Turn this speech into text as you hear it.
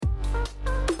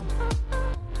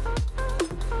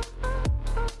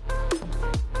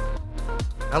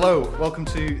Hello, welcome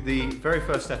to the very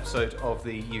first episode of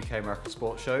the UK American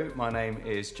Sports Show. My name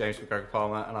is James McGregor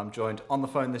Palmer and I'm joined on the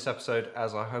phone this episode,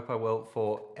 as I hope I will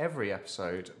for every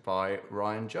episode, by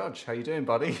Ryan Judge. How you doing,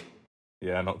 buddy?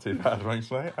 Yeah, not too bad, thanks,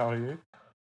 mate. How are you?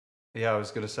 Yeah, I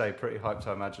was going to say, pretty hyped,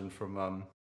 I imagine, from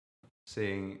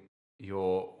seeing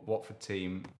your Watford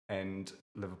team end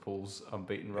Liverpool's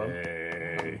unbeaten run.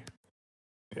 Hey.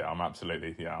 Yeah, I'm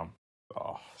absolutely,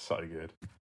 so good.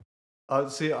 I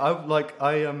was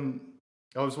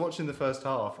watching the first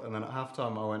half, and then at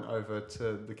halftime I went over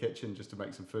to the kitchen just to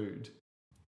make some food,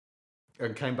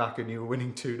 and came back and you were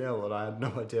winning 2-0, and I had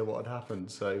no idea what had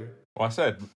happened. So, Well, I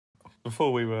said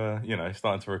before we were,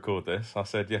 starting to record this, I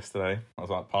said yesterday, I was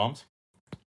like, Palms,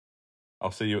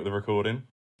 I'll see you at the recording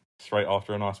straight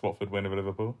after a nice Watford win over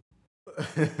Liverpool.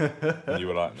 And you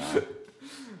were like, no.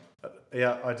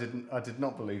 Yeah, I did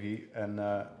not believe you,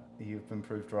 and you've been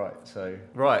proved right. So,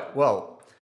 right, well,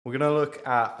 we're going to look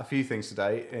at a few things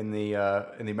today in the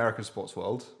American sports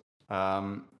world.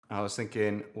 I was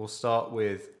thinking we'll start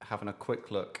with having a quick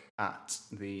look at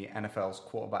the NFL's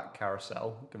quarterback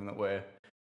carousel, given that we're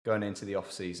going into the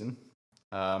off season.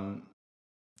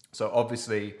 So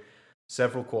obviously,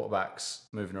 several quarterbacks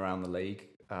moving around the league,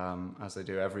 as they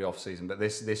do every off season. But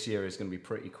this year is going to be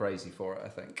pretty crazy for it, I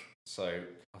think. So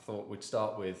I thought we'd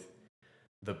start with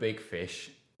the big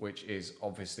fish, which is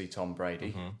obviously Tom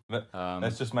Brady. Mm-hmm.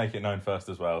 Let's just make it known first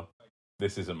as well.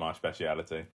 This isn't my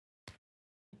speciality.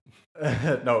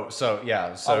 No, so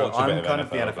I'm kind of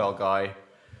the NFL guy.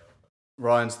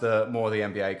 Ryan's more the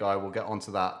NBA guy. We'll get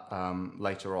onto that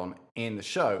later on in the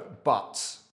show.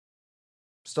 But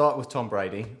start with Tom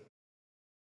Brady.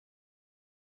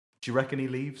 Do you reckon he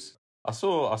leaves? I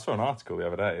saw an article the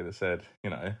other day that said,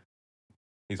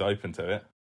 he's open to it.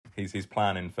 He's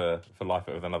planning for life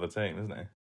with another team, isn't he?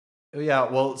 Yeah,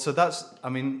 well, so that's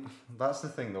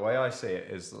the thing. The way I see it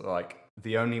is like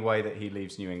the only way that he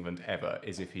leaves New England ever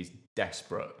is if he's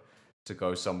desperate to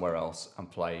go somewhere else and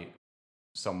play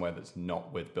somewhere that's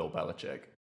not with Bill Belichick.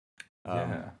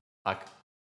 I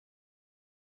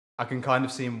can kind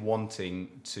of see him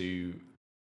wanting to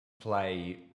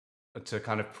play to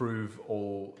kind of prove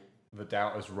all the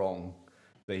doubters wrong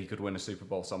that he could win a Super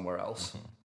Bowl somewhere else.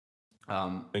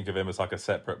 Mm-hmm. Think of him as like a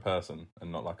separate person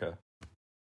and not like a...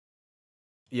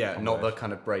 Yeah, not the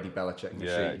kind of Brady Belichick machine.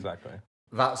 Yeah, exactly.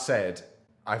 That said,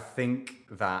 I think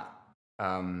that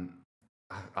I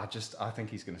think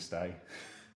he's going to stay.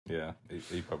 Yeah,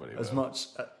 he probably will. As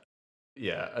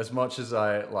much as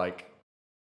I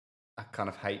kind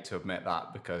of hate to admit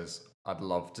that because I'd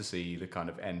love to see the kind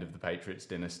of end of the Patriots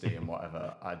dynasty and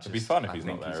whatever. It'd be fun if he's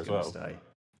not there as well. Stay. It'd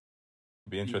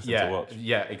be interesting to watch.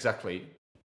 Yeah, exactly.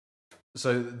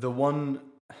 So the one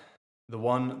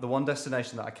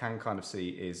destination that I can kind of see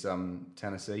is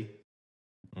Tennessee.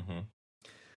 Mm-hmm.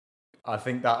 I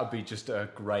think that would be just a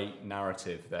great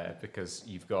narrative there because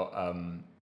you've got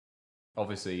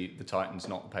obviously the Titans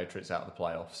knock the Patriots out of the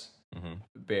playoffs. Mm-hmm.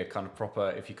 Be a kind of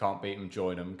proper if you can't beat them,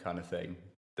 join them kind of thing.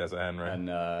 Desert Henry. And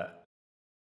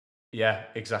yeah,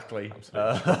 exactly.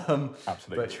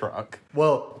 Absolute truck.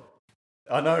 Well,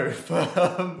 I know.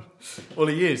 Well,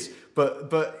 he is,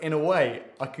 but in a way,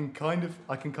 I can kind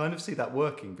of see that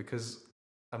working because,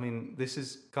 I mean, this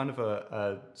is kind of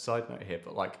a side note here,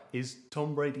 but like, is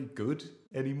Tom Brady good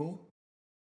anymore?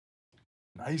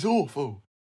 No, he's awful.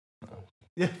 No.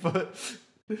 Yeah, but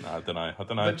no, I don't know.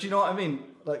 But do you know what I mean?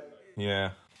 Like, yeah,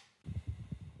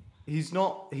 he's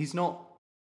not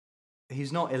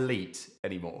elite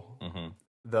anymore. Mm-hmm.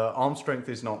 The arm strength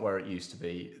is not where it used to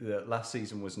be. The last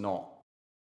season was not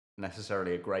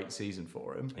necessarily a great season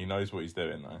for him. He knows what he's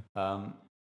doing though.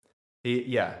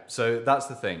 So that's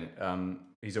the thing.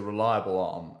 He's a reliable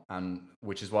arm, and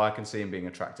which is why I can see him being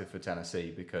attractive for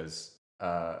Tennessee because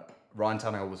Ryan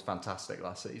Tannehill was fantastic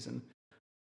last season,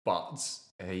 but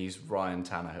he's Ryan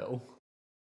Tannehill.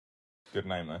 Good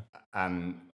name though.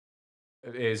 And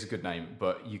it is a good name,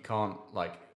 but you can't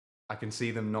I can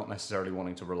see them not necessarily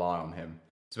wanting to rely on him.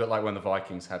 It's a bit like when the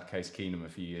Vikings had Case Keenum a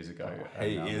few years ago.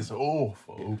 He is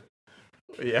awful.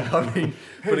 Yeah, I mean,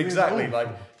 but exactly, like,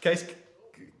 Case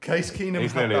Keenum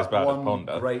He's had nearly as that bad as one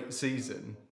Ponder. great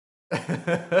season.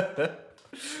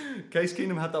 Case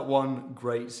Keenum had that one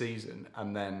great season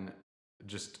and then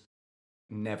just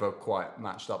never quite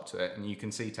matched up to it, and you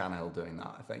can see Tannehill doing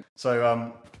that, I think.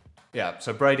 So,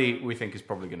 so Brady, we think, is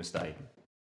probably going to stay,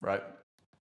 right?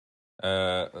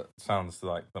 Sounds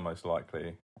like the most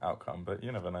likely outcome, but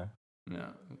you never know.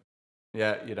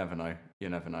 Yeah, you never know.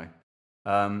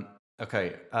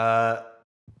 Okay.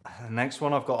 Next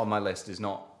one I've got on my list is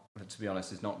not, to be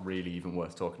honest, is not really even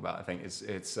worth talking about. I think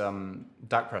it's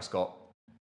Dak Prescott.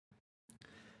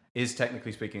 is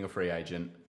technically speaking a free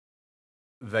agent.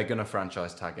 They're going to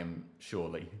franchise tag him,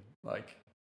 surely. Like,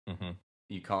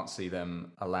 you can't see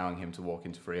them allowing him to walk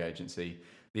into free agency.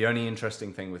 The only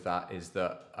interesting thing with that is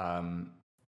that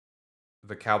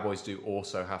the Cowboys do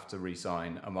also have to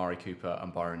re-sign Amari Cooper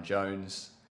and Byron Jones.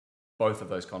 Both of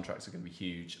those contracts are going to be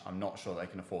huge. I'm not sure they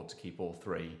can afford to keep all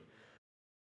three.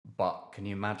 But can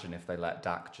you imagine if they let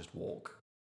Dak just walk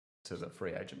to the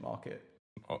free agent market?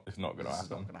 Oh, it's not going to happen.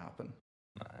 It's not going to happen.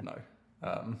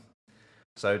 No.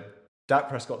 So Dak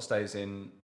Prescott stays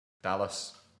in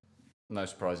Dallas. No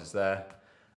surprises there.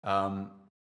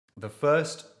 The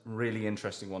first really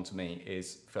interesting one to me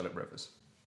is Phillip Rivers.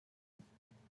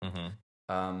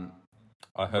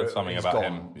 I heard something about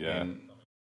him.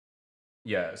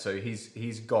 Yeah. So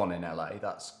he's gone in LA.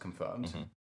 That's confirmed.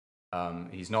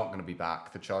 He's not going to be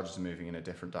back. The Chargers are moving in a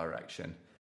different direction.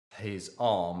 His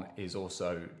arm is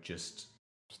also just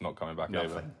it's not coming back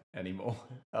nothing anymore.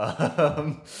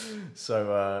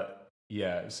 So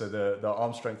the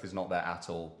arm strength is not there at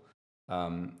all.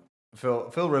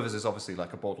 Phil Rivers is obviously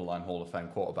like a borderline Hall of Fame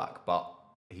quarterback, but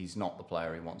he's not the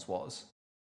player he once was.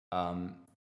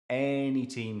 Any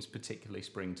teams particularly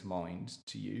spring to mind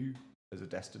to you as a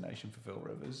destination for Phil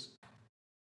Rivers?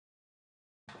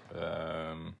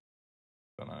 Don't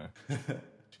know.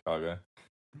 Chicago.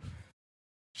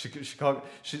 Chicago.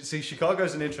 See,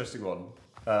 Chicago's an interesting one.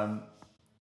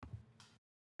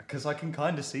 Because I can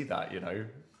kind of see that,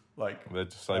 like they're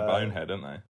just so bonehead, aren't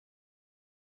they?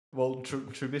 Well,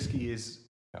 Trubisky is.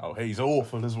 Oh, he's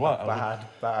awful as well.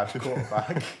 Bad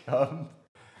quarterback. Yeah,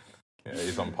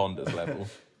 he's on Ponder's level.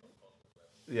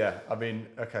 Yeah, I mean,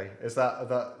 okay, is that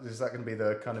going to be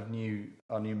the kind of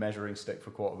our new measuring stick for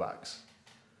quarterbacks?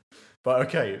 But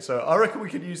okay, so I reckon we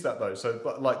could use that though. So,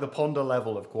 but like the Ponder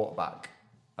level of quarterback,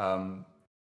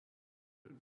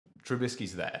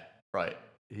 Trubisky's there, right?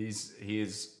 He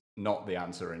is not the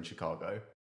answer in Chicago.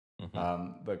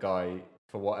 The guy,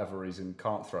 for whatever reason,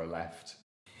 can't throw left.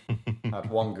 Had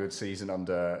one good season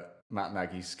under Matt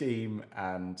Nagy's scheme,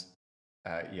 and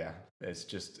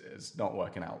it's not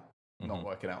working out. Not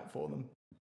working out for them.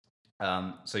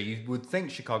 So you would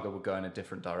think Chicago would go in a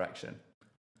different direction.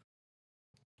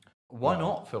 Why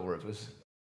not Phil Rivers?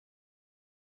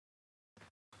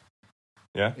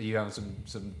 Yeah. Are you having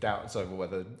some doubts over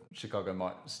whether Chicago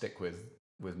might stick with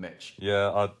Mitch?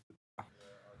 Yeah,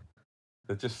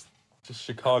 they're just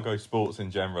Chicago sports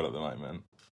in general at the moment.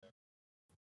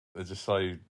 They're just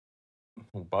so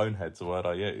bonehead's the word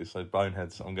I use. So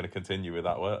boneheads, I'm going to continue with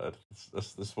that word.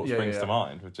 That's what springs to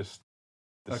mind with just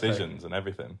decisions and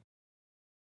everything.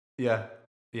 Yeah.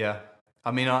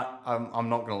 I mean, I'm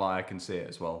not going to lie, I can see it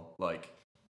as well. Like,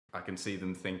 I can see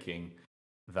them thinking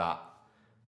that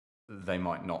they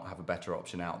might not have a better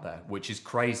option out there, which is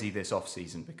crazy this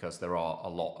off-season because there are a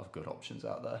lot of good options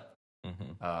out there.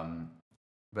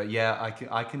 But yeah,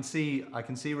 I can see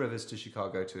Rivers to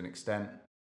Chicago to an extent.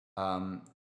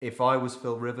 If I was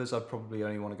Phil Rivers, I'd probably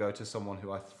only want to go to someone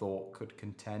who I thought could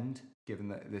contend, given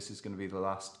that this is going to be the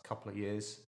last couple of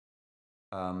years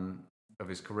of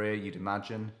his career, you'd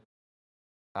imagine.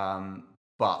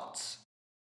 But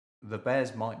the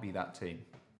Bears might be that team.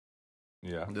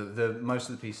 Yeah. The most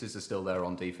of the pieces are still there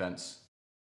on defense.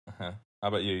 How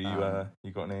about you?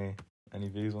 You got any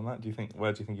views on that?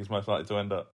 Where do you think he's most likely to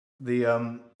end up?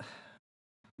 The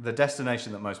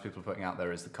destination that most people are putting out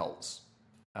there is the Colts.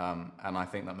 And I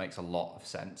think that makes a lot of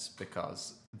sense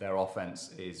because their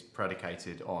offense is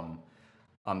predicated on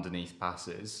underneath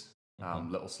passes,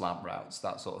 little slant routes,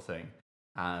 that sort of thing.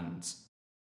 And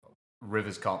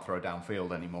Rivers can't throw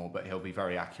downfield anymore, but he'll be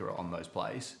very accurate on those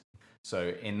plays.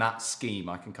 So in that scheme,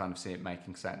 I can kind of see it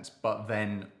making sense. But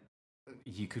then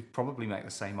you could probably make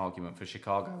the same argument for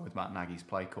Chicago with Matt Nagy's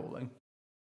play calling.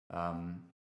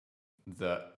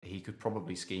 That he could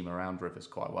probably scheme around Rivers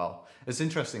quite well. It's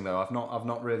interesting though. I've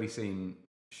not really seen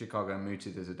Chicago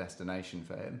mooted as a destination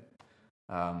for him.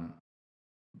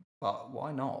 But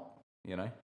why not?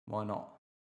 Why not?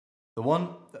 The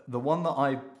one that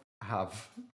I have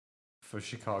for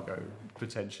Chicago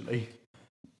potentially.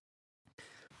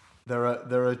 There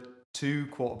are two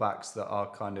quarterbacks that are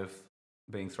kind of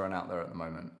being thrown out there at the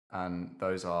moment, and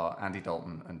those are Andy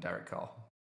Dalton and Derek Carr.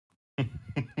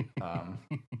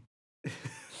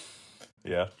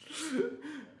 Yeah.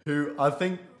 Who I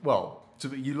think,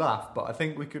 you laugh, but I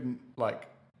think we can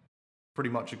pretty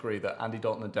much agree that Andy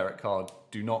Dalton and Derek Carr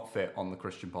do not fit on the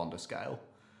Christian Ponder scale.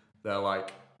 They're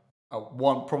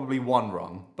probably one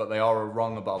rung, but they are a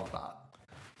rung above that.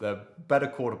 They're better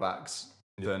quarterbacks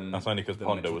than. That's only because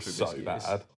Ponder was so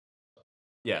bad.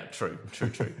 Yeah, true.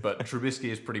 But Trubisky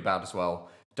is pretty bad as well.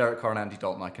 Derek Carr and Andy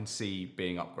Dalton, I can see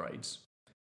being upgrades.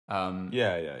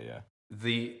 Yeah.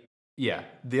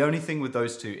 The only thing with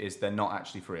those two is they're not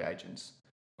actually free agents.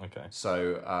 Okay.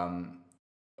 So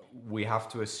we have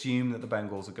to assume that the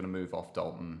Bengals are going to move off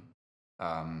Dalton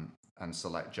and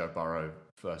select Joe Burrow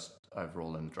first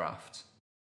overall in the draft.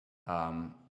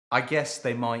 I guess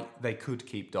they could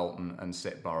keep Dalton and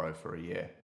sit Burrow for a year,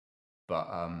 but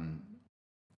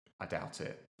I doubt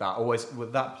it.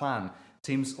 With that plan,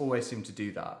 teams always seem to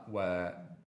do that, where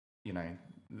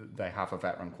they have a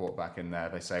veteran quarterback in there.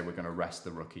 They say we're going to rest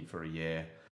the rookie for a year,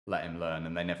 let him learn,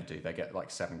 and they never do. They get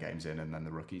like 7 games in, and then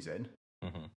the rookie's in.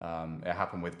 Mm-hmm. It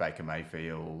happened with Baker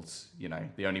Mayfield.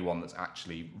 The only one that's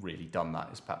actually really done that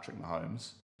is Patrick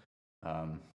Mahomes.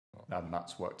 And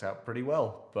that's worked out pretty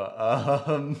well. But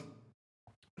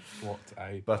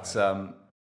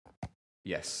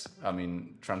yes, I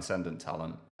mean, transcendent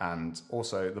talent, and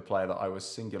also the player that I was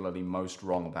singularly most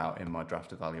wrong about in my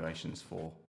draft evaluations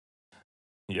for.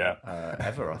 Yeah,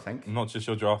 ever, I think. Not just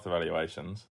your draft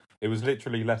evaluations. It was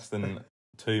literally less than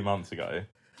 2 months ago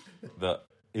that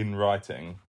in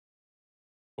writing,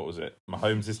 what was it?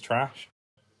 Mahomes is trash.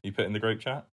 You put in the group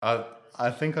chat. I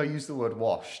think I used the word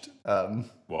washed.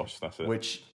 Washed, that's it.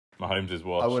 Which Mahomes is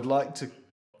washed. I would like to.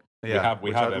 Yeah,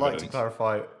 we have I'd evidence. like to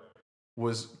clarify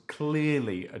was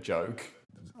clearly a joke.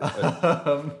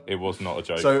 It was not a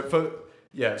joke.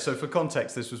 So for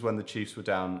context, this was when the Chiefs were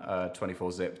down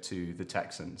 24-0 to the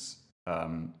Texans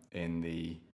in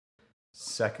the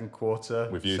second quarter.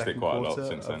 We've used it quite a lot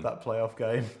since then. That playoff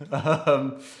game.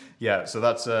 So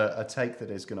that's a take that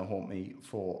is going to haunt me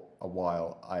for a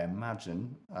while, I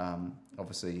imagine.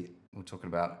 Obviously, we're talking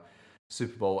about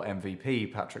Super Bowl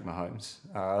MVP Patrick Mahomes.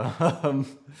 Mahomes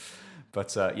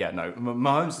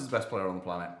is the best player on the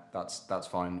planet. That's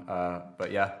fine. Gone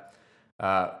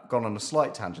on a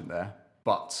slight tangent there.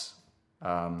 But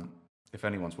if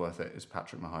anyone's worth it, it's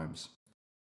Patrick Mahomes.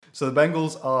 So the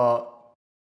Bengals are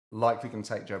likely going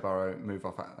to take Joe Burrow, move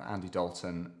off Andy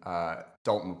Dalton.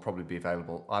 Dalton will probably be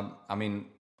available. I mean,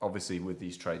 obviously with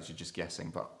these trades, you're just guessing,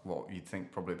 but what you'd think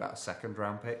probably about a 2nd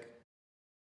round pick.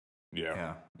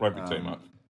 Yeah. Won't be too much.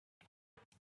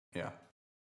 Yeah.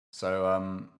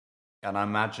 So, and I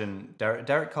imagine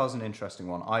Derek Carr's an interesting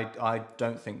one. I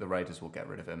don't think the Raiders will get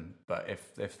rid of him, but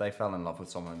if they fell in love with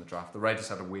someone in the draft, the Raiders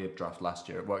had a weird draft last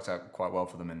year. It worked out quite well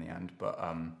for them in the end, but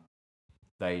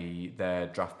their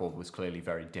draft board was clearly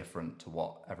very different to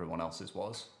what everyone else's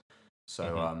was.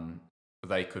 So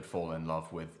they could fall in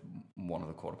love with one of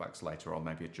the quarterbacks later on,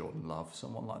 maybe a Jordan Love,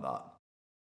 someone like that.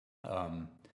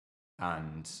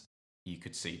 And you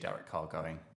could see Derek Carr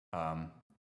going.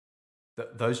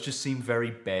 Those just seem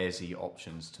very Bearsy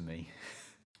options to me.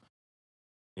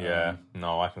 Yeah,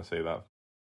 no, I can see that.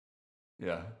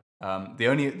 Yeah.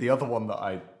 The other one that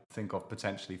I think of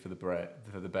potentially for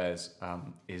the Bears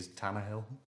is Tannehill.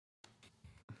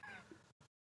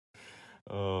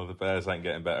 Oh, the Bears ain't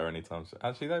getting better anytime soon.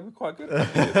 Actually, they were quite good a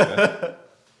couple of years ago.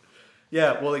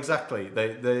 Yeah, well, exactly. They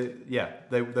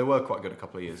were quite good a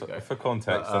couple of years ago. For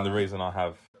context, and the reason I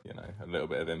have a little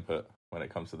bit of input when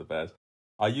it comes to the Bears,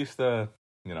 I used to,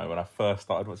 when I first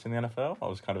started watching the NFL, I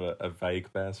was kind of a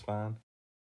vague Bears fan.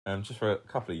 Just for a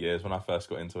couple of years when I first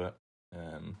got into it.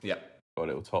 Got a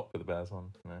little top with the Bears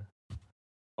on.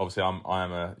 Obviously, I'm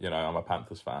a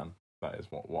Panthers fan. That is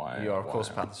why you are, of course,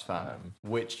 a Panthers fan.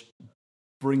 Which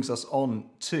brings us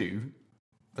on to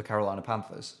the Carolina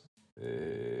Panthers.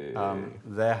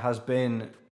 There has been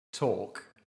talk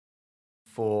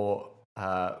for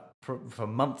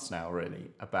months now,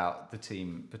 really, about the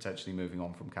team potentially moving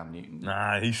on from Cam Newton.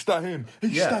 Nah, he's staying.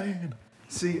 He's staying.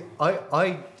 See,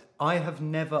 I have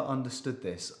never understood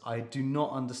this. I do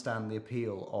not understand the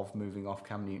appeal of moving off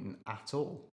Cam Newton at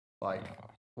all. I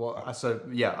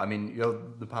mean, you're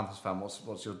the Panthers fan.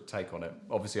 What's your take on it?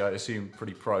 Obviously, I assume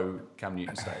pretty pro Cam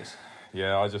Newton stays.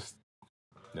 Yeah, I just,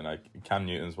 Cam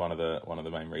Newton's one of the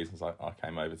main reasons I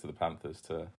came over to the Panthers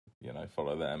to,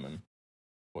 follow them and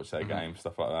watch their games,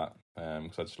 stuff like that.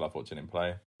 Because I just love watching him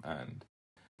play, and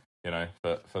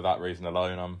for that reason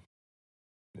alone, I'm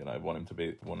want him to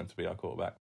be our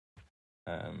quarterback.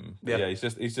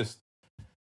 He's just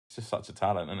such a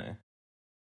talent, isn't he?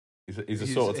 He's a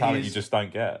sort of talent you just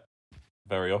don't get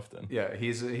very often. Yeah, he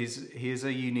is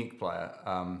a unique player,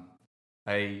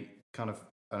 a kind of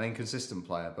an inconsistent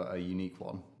player, but a unique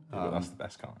one. But that's the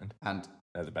best kind, and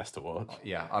they're the best to watch.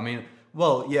 Yeah, I mean,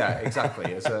 well, yeah,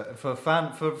 exactly.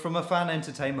 From a fan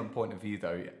entertainment point of view,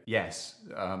 though, yes,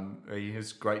 he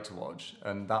is great to watch,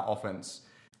 and that offense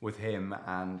with him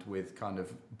and with kind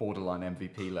of borderline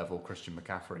MVP level Christian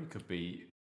McCaffrey could be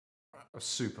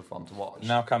super fun to watch.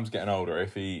 Now Cam's getting older.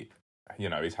 If he,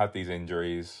 he's had these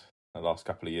injuries the last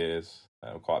couple of years,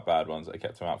 quite bad ones that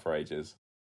kept him out for ages.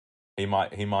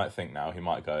 he might think now. He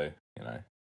might go,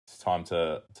 it's time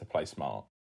to play smart.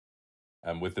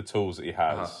 And with the tools that he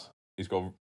has, he's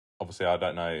got. Obviously, I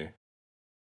don't know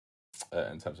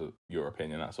in terms of your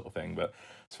opinion, that sort of thing, but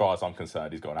as far as I'm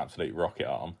concerned, he's got an absolute rocket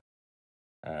arm.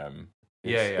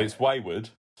 It's wayward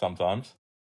sometimes,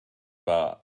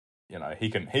 but he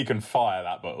can fire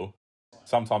that ball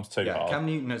sometimes too hard. Cam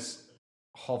Newton has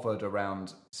hovered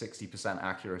around 60%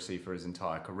 accuracy for his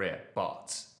entire career,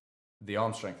 but the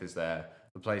arm strength is there,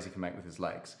 the plays he can make with his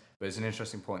legs. But it's an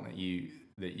interesting point that you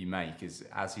make is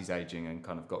as he's aging and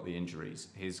kind of got the injuries,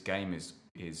 his game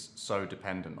is so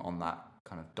dependent on that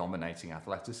kind of dominating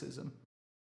athleticism.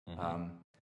 Mm-hmm.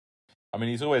 I mean,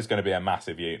 he's always going to be a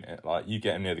massive unit. Like, you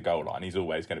get him near the goal line, he's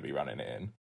always going to be running it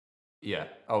in. Yeah.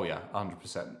 Oh, yeah,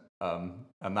 100%.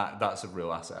 And that's a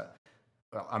real asset.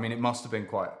 I mean, it must have been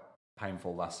quite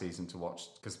painful last season to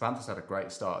watch because the Panthers had a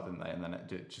great start, didn't they? And then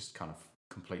it just kind of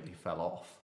completely fell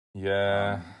off.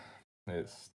 Yeah.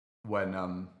 It's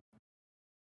when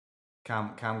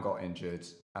Cam got injured,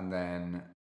 and then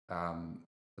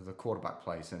the quarterback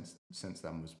play since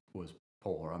then was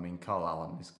poor. I mean, Carl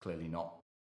Allen is clearly not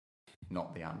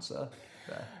the answer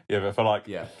there. Yeah, but for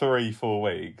 3-4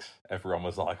 weeks, everyone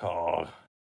was like, "Oh,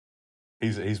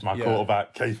 he's my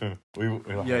quarterback. Keep him."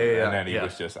 And then he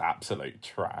was just absolute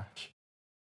trash.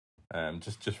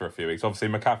 Just for a few weeks. Obviously,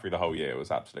 McCaffrey the whole year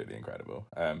was absolutely incredible.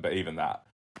 But even that,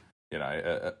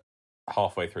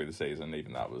 halfway through the season,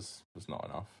 even that was not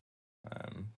enough.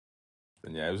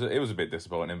 And it was a bit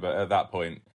disappointing. But at that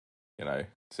point,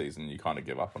 season, you kind of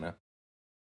give up on it.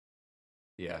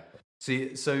 Yeah.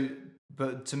 See,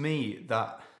 but to me,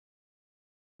 that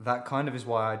kind of is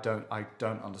why I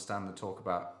don't understand the talk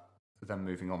about them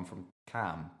moving on from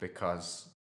Cam, because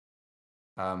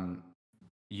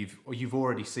you've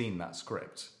already seen that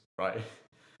script, right?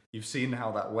 You've seen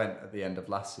how that went at the end of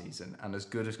last season, and as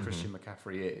good as Christian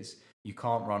McCaffrey is, you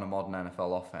can't run a modern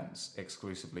NFL offense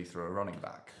exclusively through a running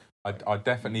back. I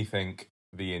definitely think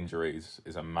the injuries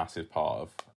is a massive part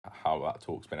of how that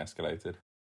talk's been escalated.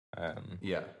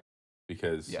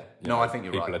 Because I think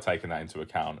you're people right. are taking that into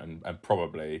account and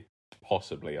probably,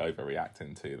 possibly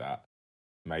overreacting to that.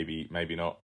 Maybe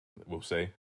not. We'll see.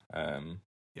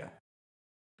 Yeah.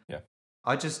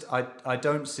 I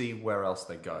don't see where else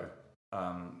they go.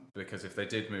 Because if they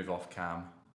did move off Cam,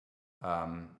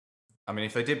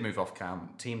 if they did move off Cam,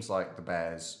 teams like the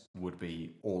Bears would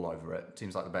be all over it.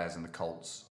 Teams like the Bears and the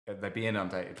Colts, they'd be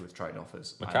inundated with trade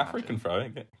offers. McCaffrey can throw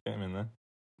it. Get him in there.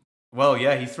 Well,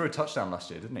 yeah, he threw a touchdown last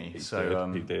year, didn't he?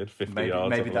 He did 50 yards.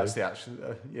 Maybe that's the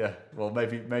actual. Well,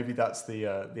 maybe that's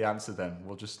the answer then.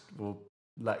 We'll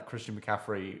let Christian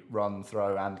McCaffrey run,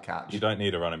 throw, and catch. You don't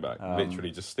need a running back.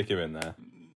 Literally, just stick him in there.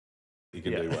 He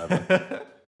can do whatever.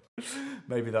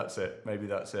 Maybe that's it.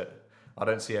 I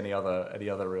don't see any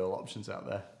other real options out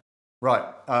there. Right.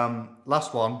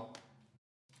 Last one.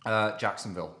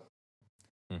 Jacksonville.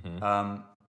 Mm-hmm.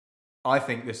 I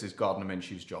think this is Gardner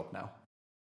Minshew's job now.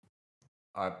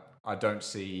 I don't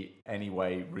see any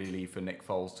way really for Nick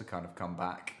Foles to kind of come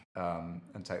back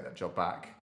and take that job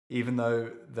back, even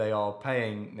though they are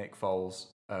paying Nick Foles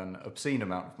an obscene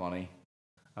amount of money,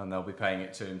 and they'll be paying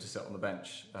it to him to sit on the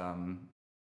bench.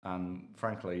 And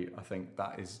frankly, I think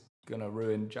that is going to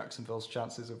ruin Jacksonville's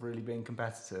chances of really being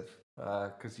competitive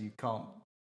because you can't.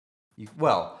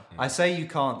 I say you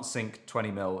can't sink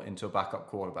 20 mil into a backup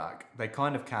quarterback. They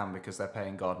kind of can because they're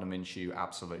paying Gardner Minshew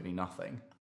absolutely nothing.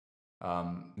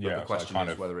 But the question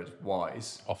is whether it's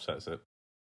wise. Offsets it.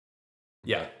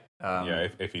 Yeah.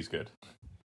 If he's good.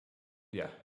 Yeah.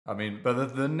 I mean,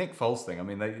 but the Nick Foles thing, I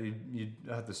mean, you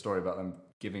heard the story about them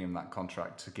giving him that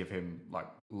contract to give him like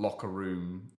locker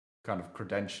room kind of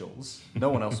credentials. No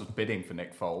one else was bidding for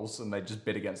Nick Foles, and they just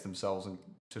bid against themselves and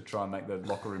to try and make the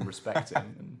locker room respect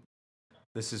him. And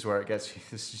this is where it gets you.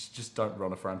 Just don't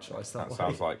run a franchise that way.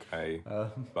 Sounds like a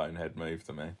bonehead move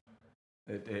to me.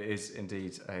 It is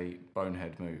indeed a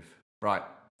bonehead move. Right.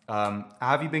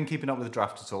 Have you been keeping up with the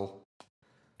draft at all?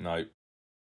 No.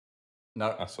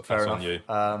 No, that's fair on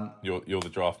enough. you. You're the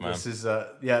draft man. This is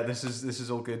this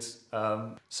is all good.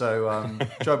 So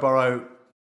Joe Burrow.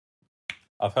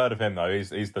 I've heard of him though. He's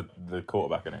the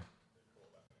quarterback, isn't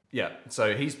he? Yeah.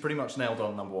 So he's pretty much nailed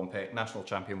on number one pick, national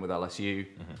champion with LSU.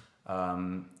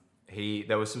 Mm-hmm.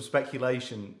 There was some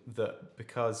speculation that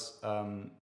because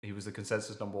he was the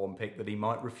consensus number one pick, that he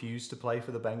might refuse to play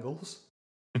for the Bengals,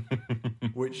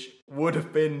 which would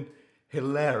have been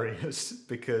hilarious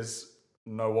because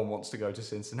no one wants to go to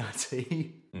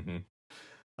Cincinnati.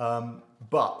 Mm-hmm.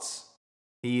 But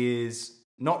he is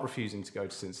not refusing to go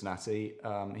to Cincinnati.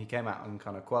 He came out and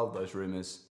kind of quelled those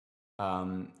rumours.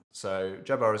 So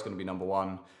Joe Burrow is going to be number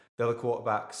one. The other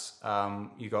quarterbacks,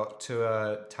 you got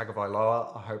Tua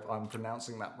Tagovailoa. I hope I'm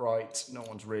pronouncing that right. No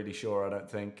one's really sure, I don't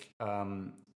think.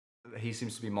 He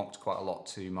seems to be mocked quite a lot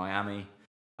to Miami.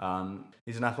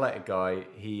 He's an athletic guy.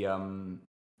 He's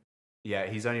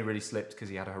only really slipped because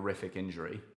he had a horrific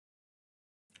injury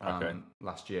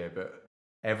last year, but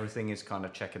everything is kind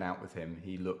of checking out with him.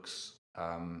 He looks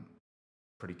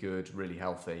pretty good, really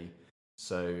healthy.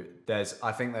 So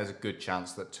I think there's a good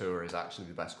chance that Tua is actually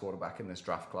the best quarterback in this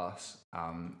draft class.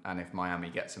 And if Miami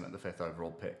gets him at the 5th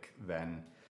overall pick, then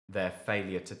their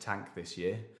failure to tank this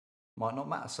year might not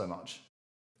matter so much.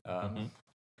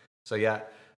 So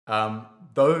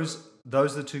those are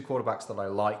the two quarterbacks that I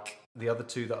like. The other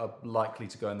two that are likely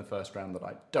to go in the first round that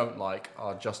I don't like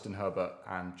are Justin Herbert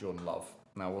and Jordan Love.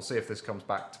 Now, we'll see if this comes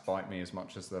back to bite me as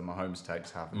much as the Mahomes takes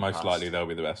have. Most likely they'll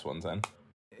be the best ones then.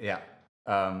 Yeah.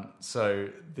 So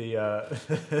the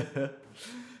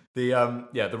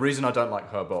reason I don't like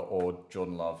Herbert or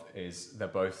Jordan Love is they're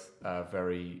both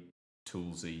very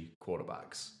toolsy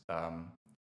quarterbacks.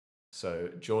 So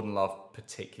Jordan Love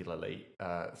particularly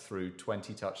threw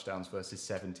 20 touchdowns versus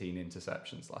 17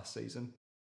 interceptions last season.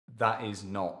 That is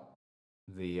not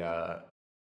the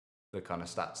kind of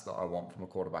stats that I want from a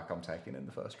quarterback I'm taking in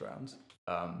the first round.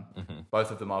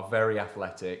 Both of them are very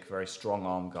athletic, very strong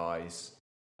arm guys.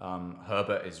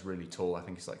 Herbert is really tall. I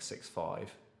think he's like 6'5".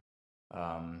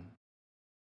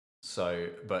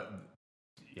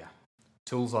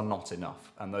 Tools are not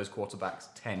enough, and those quarterbacks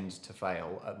tend to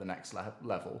fail at the next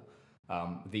level.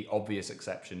 The obvious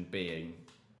exception being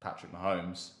Patrick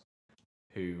Mahomes,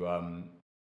 who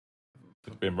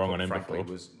been wrong on him frankly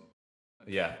before.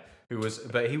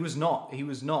 He was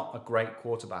not a great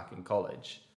quarterback in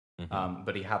college,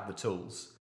 but he had the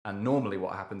tools. And normally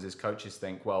what happens is coaches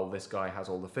think, well, this guy has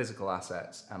all the physical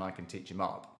assets and I can teach him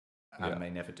up. And they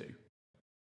never do.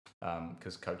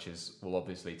 Because coaches will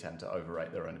obviously tend to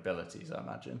overrate their own abilities, I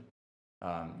imagine.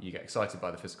 You get excited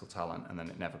by the physical talent and then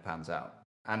it never pans out.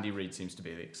 Andy Reid seems to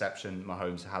be the exception.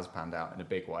 Mahomes has panned out in a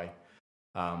big way.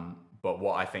 But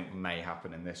what I think may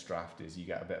happen in this draft is you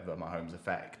get a bit of a Mahomes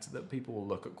effect, that people will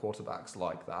look at quarterbacks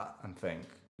like that and think,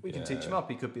 we can teach him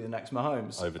up. He could be the next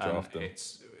Mahomes. Overdraft him.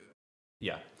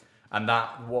 And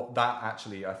that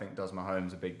actually I think does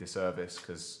Mahomes a big disservice,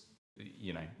 because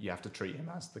you have to treat him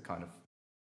as the kind of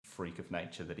freak of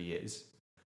nature that he is,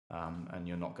 and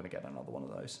you're not going to get another one of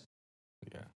those.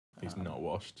 Yeah, he's not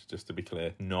washed. Just to be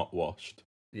clear, not washed.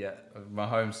 Yeah,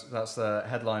 Mahomes. That's the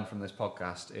headline from this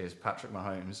podcast: is Patrick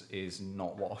Mahomes is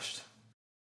not washed.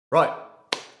 Right,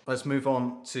 let's move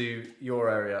on to your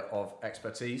area of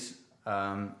expertise,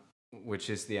 which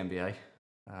is the NBA.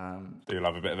 Do you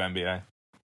love a bit of NBA?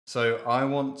 So I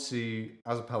want to,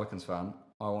 as a Pelicans fan,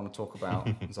 I want to talk about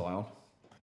Zion.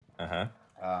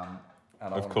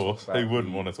 Of course, who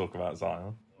wouldn't want to talk about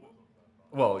Zion?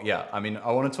 Well, yeah. I mean,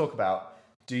 I want to talk about,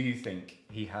 do you think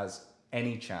he has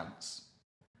any chance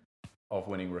of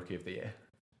winning Rookie of the Year?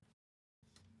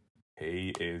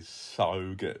 He is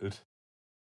so good.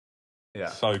 Yeah.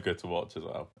 So good to watch as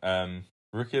well.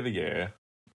 Rookie of the Year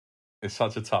is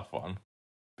such a tough one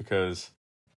because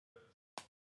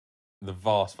the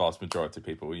vast majority of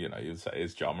people, you'd say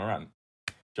is Ja Morant.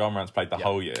 Ja Morant's played the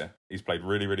whole year. He's played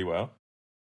really, really well.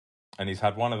 And he's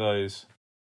had one of those,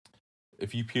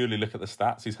 if you purely look at the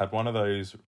stats, he's had one of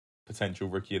those potential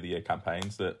Rookie of the Year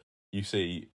campaigns that you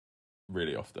see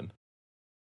really often.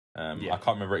 I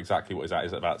can't remember exactly what he's at.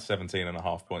 He's at about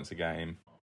 17.5 points a game.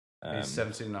 He's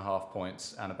 17.5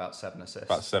 points and about 7 assists.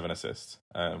 About 7 assists.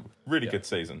 Really good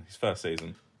season. His first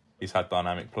season. He's had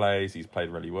dynamic plays. He's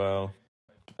played really well.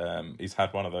 He's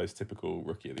had one of those typical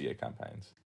Rookie of the Year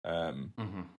campaigns.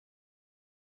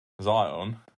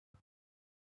 Zion,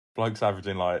 bloke's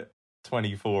averaging like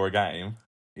 24 a game.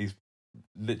 He's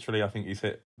literally, I think he's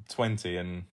hit 20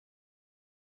 in,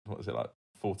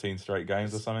 14 straight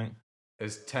games or something?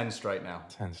 It's 10 straight now.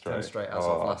 10 straight. 10 straight as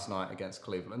of last night against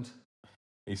Cleveland.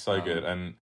 He's so good.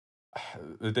 And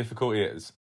the difficulty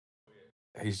is,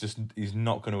 he's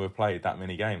not going to have played that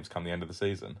many games come the end of the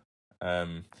season.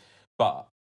 But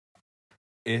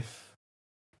if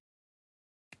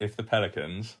the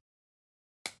Pelicans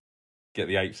get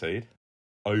the 8th seed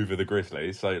over the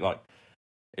Grizzlies, so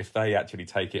if they actually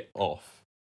take it off,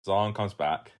 Zion comes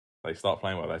back, they start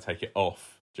playing well, they take it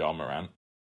off Ja Morant,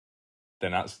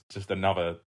 then that's just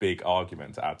another big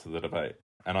argument to add to the debate.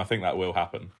 And I think that will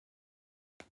happen.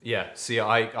 Yeah, see,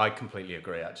 I completely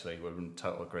agree, actually. We're in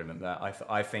total agreement there.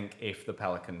 I think if the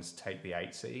Pelicans take the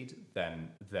 8th seed, then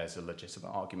there's a legitimate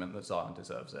argument that Zion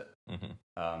deserves it.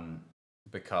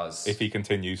 Because if he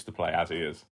continues to play as he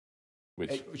is,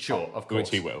 which sure, of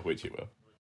course. Which he will.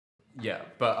 Yeah,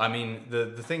 but I mean,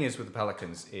 the thing is with the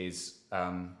Pelicans is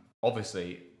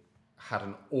obviously had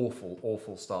an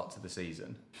awful start to the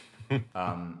season,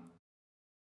 and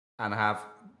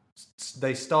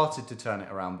they started to turn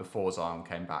it around before Zion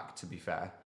came back. To be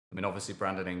fair, I mean, obviously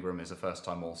Brandon Ingram is a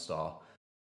first-time All-Star,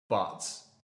 but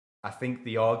I think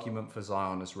the argument for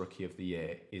Zion as Rookie of the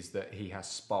Year is that he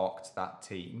has sparked that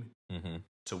team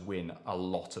to win a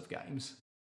lot of games.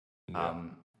 Yeah.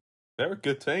 They're a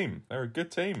good team.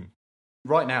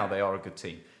 Right now, they are a good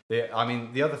team. I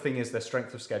mean, the other thing is their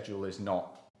strength of schedule is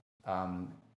not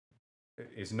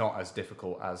as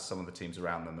difficult as some of the teams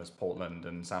around them, as Portland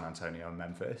and San Antonio and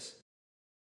Memphis.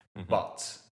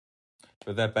 But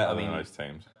they're better than those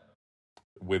teams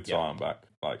with Zion back.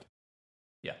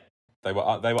 They were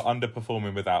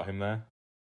underperforming without him there,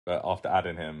 but after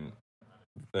adding him,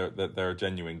 they're a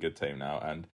genuine good team now,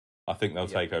 and I think they'll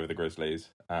take over the Grizzlies.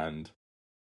 And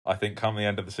I think come the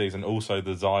end of the season, also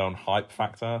the Zion hype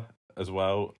factor as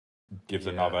well gives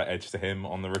another edge to him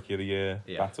on the Rookie of the Year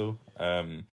battle.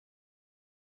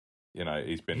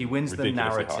 He wins the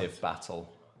narrative hyped.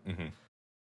 Battle.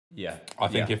 Yeah, I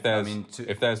think if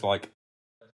there's like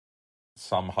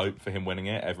some hope for him winning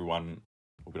it, everyone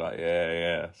will be like,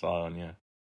 Zion,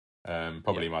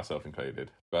 probably myself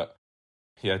included. But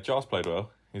Jar's played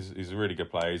well. He's a really good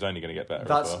player. He's only going to get better.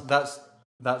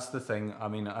 That's the thing. I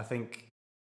mean, I think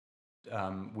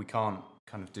we can't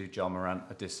kind of do Ja Morant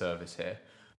a disservice here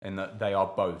in that they are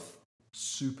both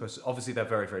super. Obviously, they're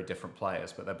very, very different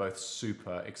players, but they're both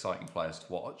super exciting players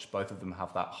to watch. Both of them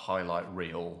have that highlight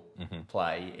reel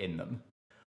play in them,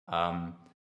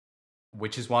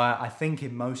 which is why I think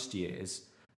in most years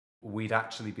we'd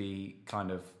actually be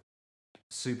kind of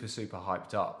super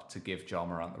hyped up to give Ja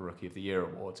Morant the Rookie of the Year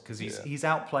award because he's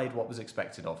outplayed what was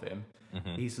expected of him.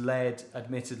 He's led,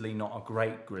 admittedly, not a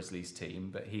great Grizzlies team,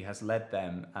 but he has led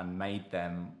them and made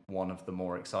them one of the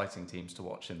more exciting teams to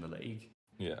watch in the league.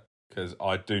 Yeah, because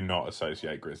I do not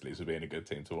associate Grizzlies with being a good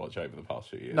team to watch over the past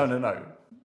few years.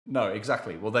 No,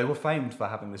 exactly. Well, they were famed for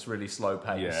having this really slow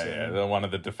pace. Yeah, they're one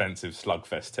of the defensive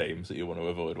slugfest teams that you want to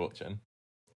avoid watching.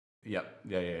 Yeah.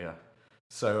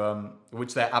 So,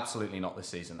 which they're absolutely not this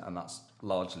season, and that's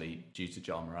largely due to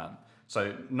Ja Morant.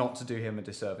 So, not to do him a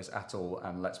disservice at all,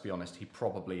 and let's be honest, he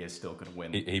probably is still going to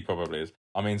win. He probably is.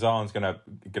 I mean, Zion's going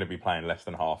to be playing less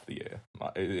than half the year.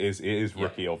 Like, it is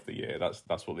Rookie of the Year.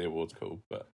 That's what the award's called.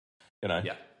 But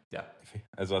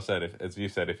as I said, as you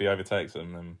said, if he overtakes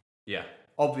him, then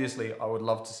obviously, I would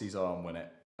love to see Zion win it.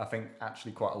 I think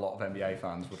actually quite a lot of NBA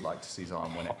fans would like to see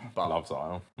Zion win it. But love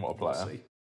Zion. What a player.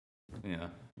 Yeah.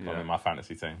 I'm in my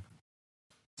fantasy team.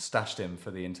 Stashed him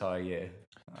for the entire year.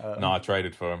 No, I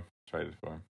traded for him.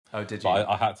 Oh, did you? But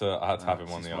I had to have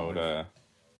him on the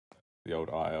old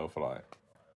IL for like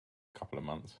a couple of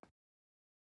months.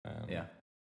 I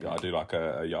do like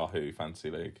a Yahoo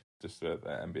fantasy league, just the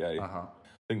NBA. I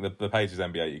think the page is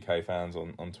NBA UK fans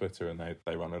on Twitter, and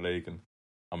they run a league, and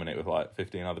I'm in it with like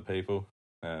 15 other people.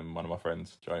 One of my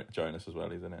friends, Jonas, as well,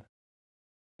 he's in it.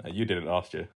 You did it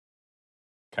last year.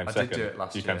 I second. Did do it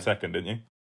last year. You came second, didn't you?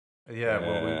 Yeah,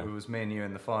 well, it was me and you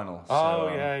in the final.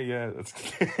 Yeah.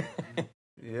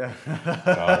 Yeah.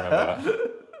 I remember that.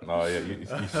 No, you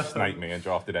snaked me and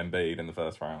drafted Embiid in the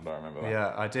first round. I remember that.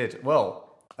 Yeah, I did.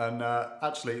 Well, and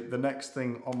actually, the next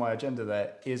thing on my agenda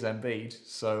there is Embiid.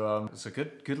 So it's a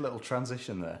good little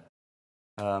transition there.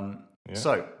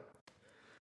 So,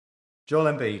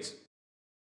 Joel Embiid,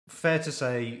 fair to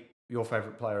say your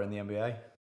favourite player in the NBA?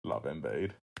 Love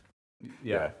Embiid.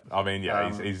 Yeah. I mean,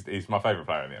 he's my favourite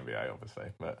player in the NBA, obviously,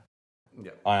 but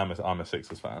I'm a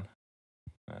Sixers fan.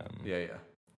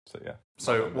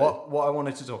 So what I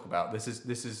wanted to talk about, this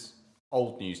is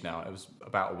old news now. It was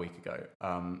about a week ago.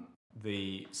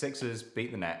 The Sixers beat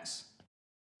the Nets.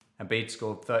 Embiid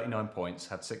scored 39 points,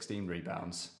 had 16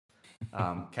 rebounds.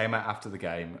 Came out after the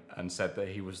game and said that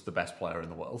he was the best player in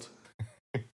the world.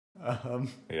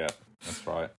 Yeah, that's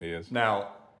right. He is.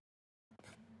 Now,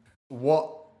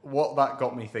 what that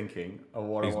got me thinking, or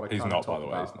what I want to kind of talk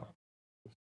about. He's not.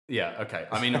 Yeah, okay.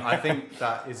 I mean, I think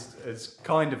that is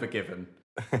kind of a given.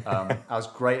 As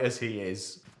great as he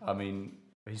is, I mean,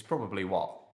 he's probably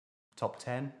top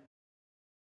 10?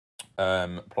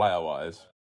 Player-wise.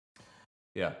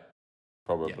 Yeah.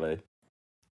 Probably. Yeah.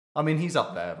 I mean, he's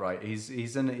up there, right?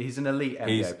 He's an elite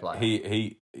NBA player.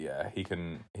 He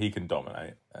can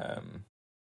dominate.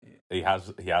 He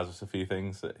has a few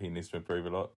things that he needs to improve a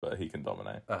lot, but he can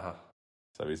dominate. So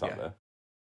he's up there.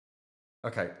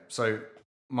 Okay, so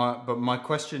my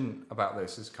question about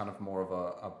this is kind of more of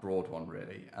a broad one,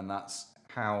 really, and that's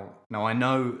how. Now I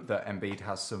know that Embiid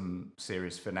has some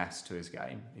serious finesse to his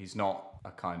game. He's not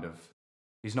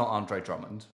Andre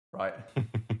Drummond, right?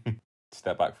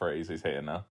 Step back threes, he's hitting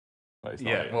now. But he's not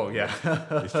Yeah, hitting well, them.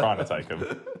 yeah. He's trying to take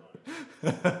them.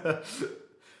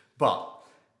 But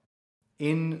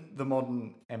in the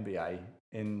modern NBA,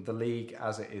 in the league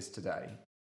as it is today,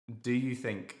 do you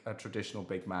think a traditional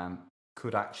big man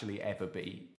could actually ever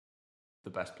be the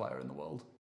best player in the world?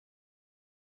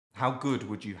 How good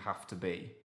would you have to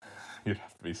be? You'd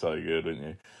have to be so good, wouldn't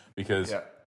you? Because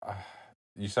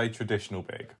you say traditional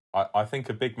big. I think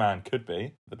a big man could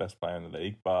be the best player in the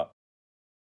league, but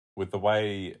with the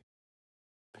way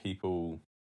people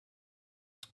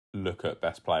look at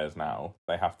best players now,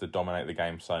 they have to dominate the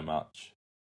game so much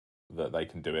that they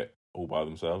can do it all by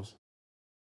themselves.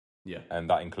 Yeah. And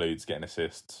that includes getting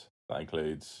assists, that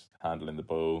includes handling the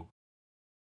ball,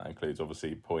 that includes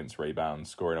obviously points, rebounds,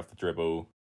 scoring off the dribble,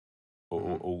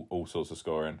 all sorts of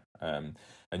scoring. And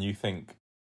you think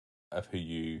of who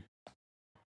you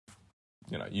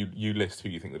list who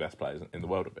you think the best players in the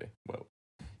world would be. Well,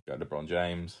 you got LeBron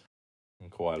James,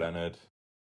 and Kawhi Leonard,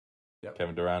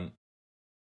 Kevin Durant.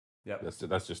 Yeah,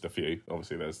 that's just a few.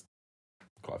 Obviously, there's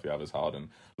quite a few others, Harden,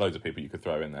 loads of people you could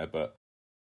throw in there, but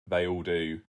they all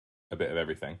do a bit of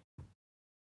everything.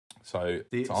 So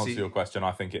to answer your question,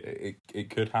 I think it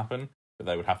could happen, but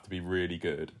they would have to be really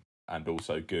good and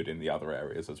also good in the other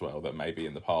areas as well that maybe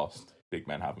in the past big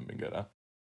men haven't been good at.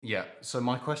 Yeah. So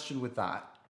my question with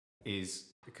that is,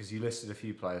 because you listed a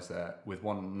few players there, with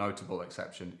one notable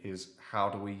exception, is how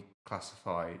do we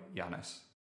classify Giannis?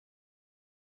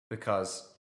 Because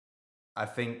I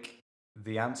think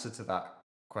the answer to that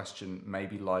question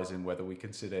maybe lies in whether we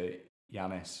consider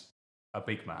Giannis a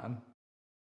big man,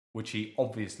 which he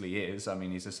obviously is. I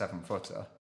mean, he's a 7-footer,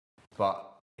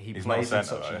 but he's plays in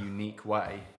such a unique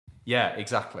way. Yeah,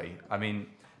 exactly. I mean,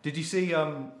 did you see,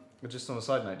 just on a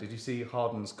side note, did you see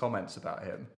Harden's comments about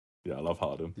him? Yeah, I love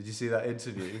Harden. Did you see that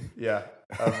interview? Yeah.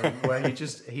 Where he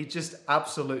just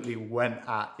absolutely went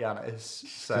at Giannis,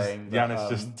 saying that, Giannis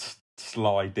just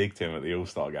sly digged him at the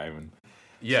All-Star game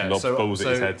and lobbed balls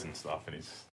at his heads and stuff. And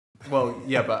he's... Well,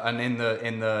 yeah, but and in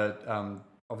the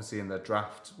obviously in the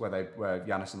draft where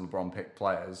Giannis and LeBron picked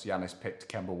players, Giannis picked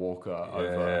Kemba Walker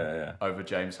over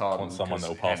James Harden. Want someone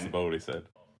that'll pass the ball, he said.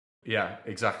 Yeah,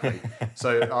 exactly.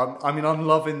 So I mean, I'm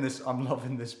loving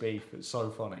this beef. It's so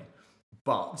funny.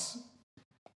 But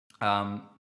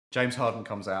James Harden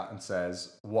comes out and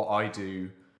says, "What I do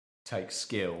takes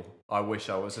skill. I wish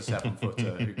I was a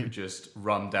 7-footer who could just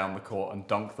run down the court and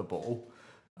dunk the ball."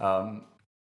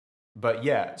 But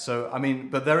yeah, so I mean,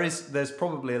 but there's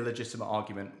probably a legitimate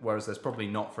argument, whereas there's probably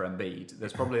not for Embiid.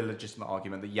 There's probably a legitimate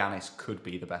argument that Giannis could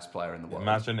be the best player in the world.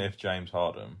 Imagine if James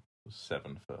Harden was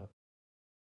 7 foot.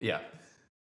 Yeah,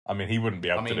 I mean, he wouldn't be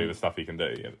able to do the stuff he can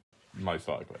do, most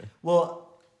likely. Well,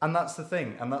 and that's the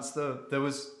thing, and there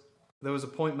was a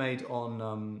point made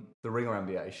on the Ringer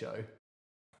NBA show,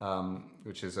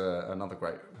 which is another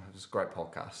great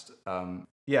podcast.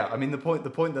 Yeah, I mean the point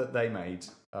that they made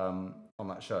on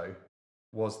that show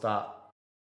was that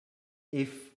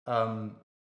if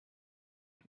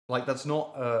that's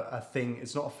not a thing,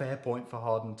 it's not a fair point for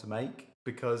Harden to make,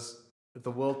 because the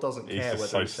world doesn't care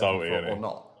whether he's 7 foot or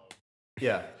not.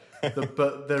 Yeah.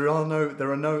 But there are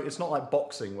no. It's not like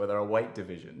boxing where there are weight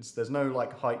divisions. There's no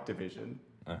like height division.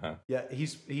 Uh-huh. Yeah,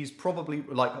 he's probably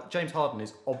like James Harden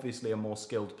is obviously a more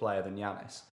skilled player than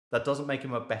Giannis. That doesn't make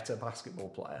him a better basketball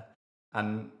player.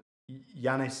 And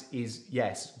Giannis is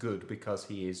good because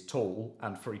he is tall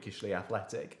and freakishly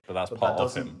athletic. But that's part that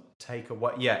of him. Doesn't take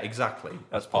away. Yeah, exactly.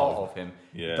 That's part of him.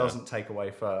 Yeah. It doesn't take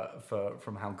away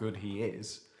from how good he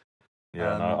is.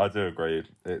 Yeah, no, I do agree.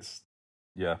 It's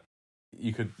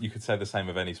You could say the same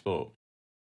of any sport.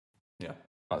 Yeah.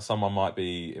 Like someone might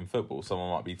be in football, someone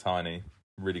might be tiny,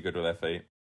 really good with their feet.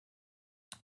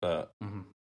 But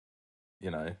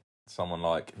someone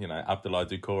like, Abdoulaye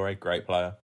Doucouré, great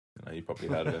player. You've probably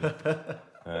heard of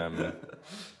him.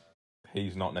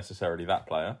 He's not necessarily that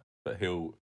player, but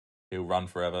he'll run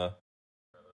forever,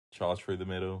 charge through the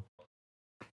middle.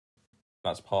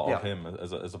 That's part of him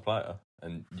as a player.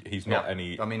 And he's not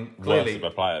any worse of a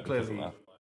player because of that.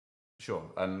 Sure,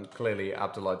 and clearly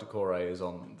Abdoulaye Doucouré is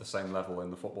on the same level in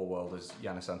the football world as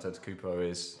Giannis Antetokounmpo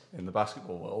is in the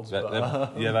basketball world. They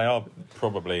are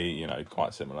probably,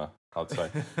 quite similar, I'd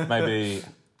say. Maybe,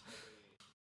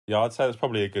 I'd say that's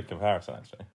probably a good comparison,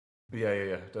 actually.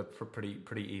 Yeah. They're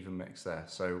pretty even mix there.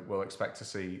 So we'll expect to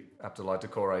see Abdoulaye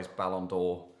Doucouré's Ballon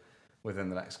d'Or within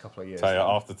the next couple of years.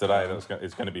 After today,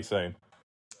 it's going to be soon.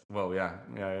 Well, yeah.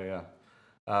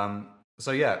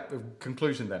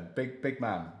 Conclusion then. Big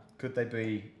man. Could they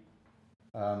be,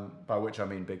 by which I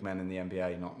mean big men in the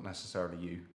NBA, not necessarily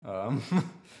you,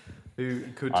 who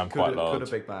could a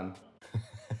big man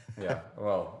Yeah.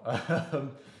 Well,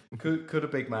 could a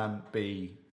big man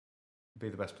be the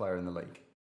best player in the league?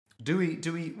 Do we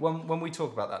when we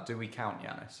talk about that, do we count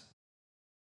Giannis?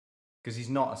 Because he's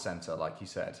not a centre, like you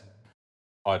said.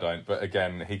 I don't, but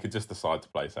again, he could just decide to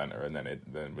play centre, and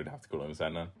then we'd have to call him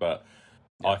centre. But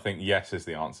I think yes is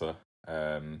the answer.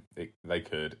 They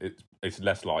could. It's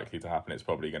less likely to happen. It's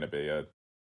probably going to be a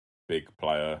big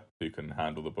player who can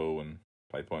handle the ball and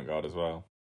play point guard as well.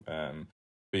 But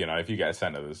if you get a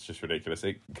centre that's just ridiculous,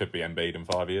 it could be Embiid in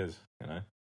 5 years.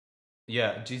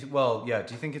 Yeah. Do you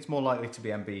think it's more likely to be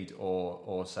Embiid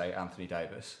or say Anthony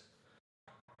Davis?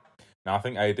 Now I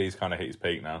think AD's kind of hit his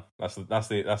peak now. That's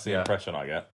the impression I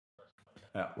get.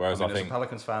 Yeah. Whereas I think, as a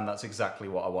Pelicans fan, that's exactly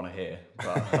what I want to hear.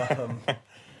 But,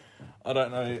 I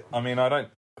don't know. I mean, I don't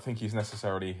think he's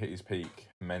necessarily hit his peak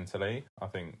mentally. I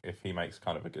think if he makes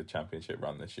kind of a good championship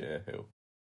run this year, he'll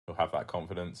have that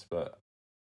confidence. But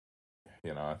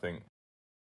I think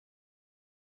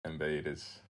Embiid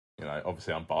is,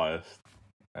 obviously I'm biased.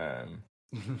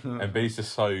 Embiid's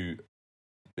just so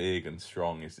big and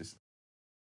strong.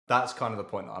 That's kind of the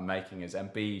point that I'm making. Is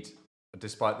Embiid,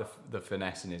 despite the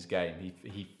finesse in his game,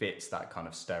 he fits that kind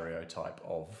of stereotype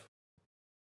of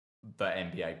the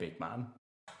NBA big man.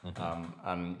 Mm-hmm.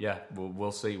 And yeah,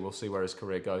 we'll see where his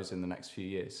career goes in the next few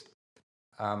years.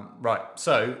 Right,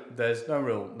 so there's no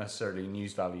real necessarily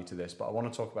news value to this, but I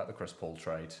want to talk about the Chris Paul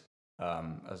trade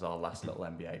as our last little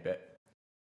NBA bit.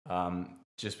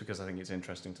 Just because I think it's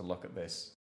interesting to look at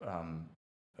this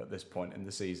at this point in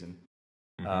the season.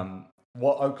 Mm-hmm.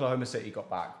 What Oklahoma City got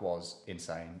back was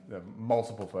insane.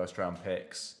 Multiple first-round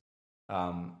picks.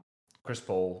 Chris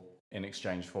Paul in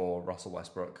exchange for Russell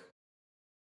Westbrook.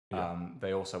 Yeah.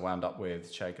 They also wound up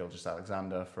with Shai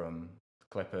Gilgeous-Alexander from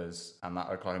Clippers, and that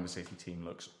Oklahoma City team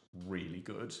looks really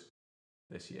good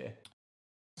this year.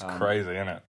 It's crazy, isn't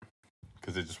it?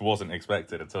 Because it just wasn't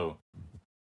expected at all.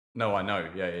 No, I know.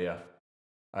 Yeah.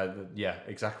 Yeah,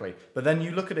 exactly. But then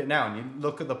you look at it now, and you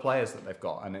look at the players that they've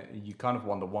got, and you kind of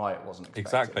wonder why it wasn't expected.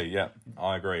 Exactly, yeah.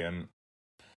 I agree. And,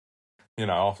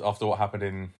 after what happened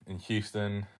in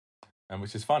Houston, and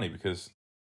which is funny because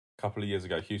a couple of years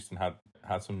ago, Houston had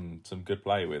some good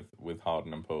play with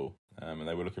Harden and Paul, and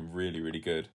they were looking really, really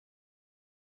good.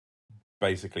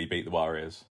 Basically beat the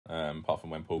Warriors, apart from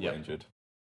when Paul got injured.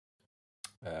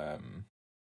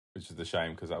 Which is a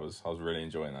shame because I was really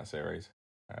enjoying that series.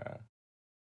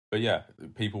 But yeah,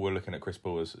 people were looking at Chris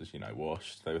Paul as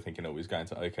washed. They were thinking, he's going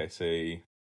to OKC.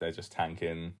 They're just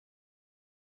tanking.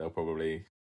 They'll probably,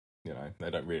 they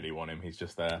don't really want him. He's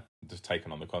just there, just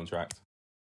taking on the contract.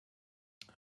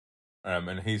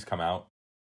 And he's come out,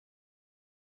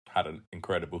 had an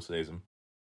incredible season.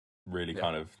 Really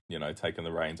kind of, taken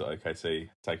the reins at OKC,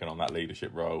 taken on that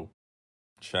leadership role.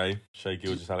 Shai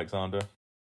Gilgeous-Alexander.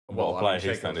 What a player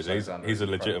he's standard. He's a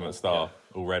legitimate star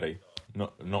already.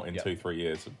 Not in 2-3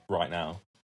 years right now.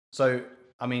 So,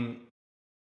 I mean,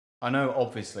 I know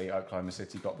obviously Oklahoma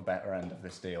City got the better end of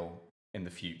this deal in the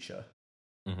future.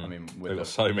 Mm-hmm. I mean, they've got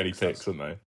so many picks, haven't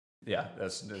they? Yeah,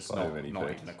 there's not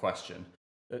even a question.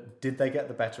 Did they get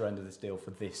the better end of this deal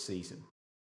for this season?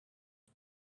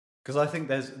 Because I think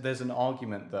there's an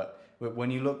argument that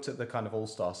when you looked at the kind of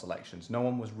all-star selections, no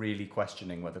one was really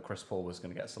questioning whether Chris Paul was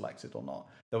going to get selected or not.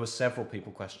 There were several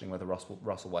people questioning whether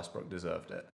Russell Westbrook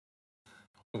deserved it.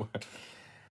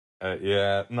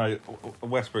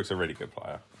 Westbrook's a really good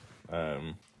player.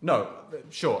 No,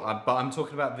 sure, but I'm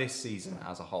talking about this season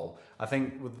as a whole. I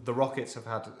think the Rockets have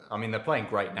had... I mean, they're playing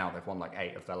great now. They've won like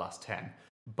 8 of their last 10.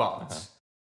 But...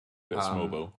 Bit of small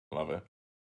ball. Love it.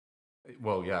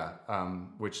 Well, yeah,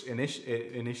 which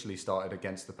initially started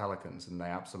against the Pelicans, and they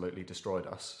absolutely destroyed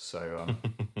us. So,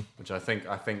 which I think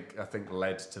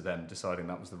led to them deciding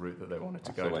that was the route that they wanted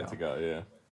to go down. That's the way to go, yeah.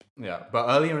 Yeah, but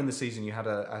earlier in the season, you had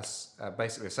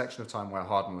basically a section of time where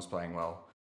Harden was playing well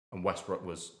and Westbrook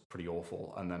was pretty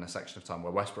awful, and then a section of time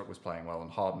where Westbrook was playing well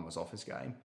and Harden was off his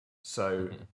game. So,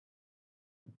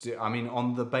 I mean,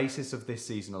 on the basis of this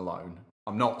season alone,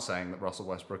 I'm not saying that Russell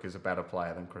Westbrook is a better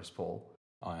player than Chris Paul.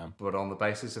 I am. But on the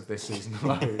basis of this season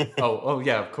alone... oh,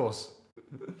 yeah, of course.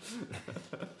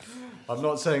 I'm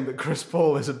not saying that Chris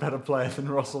Paul is a better player than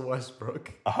Russell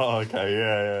Westbrook. Oh,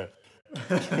 okay,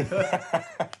 yeah.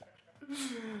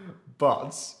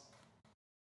 But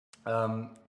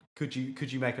could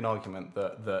you make an argument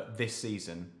that this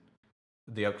season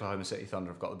the Oklahoma City Thunder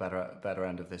have got the better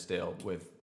end of this deal with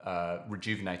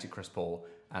rejuvenated Chris Paul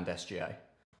and SGA?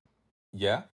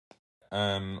 Yeah.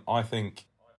 I think,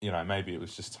 maybe it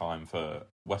was just time for...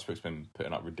 Westbrook's been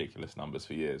putting up ridiculous numbers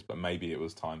for years, but maybe it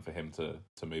was time for him to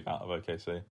move out of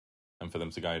OKC and for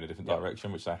them to go in a different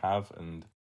direction, which they have, and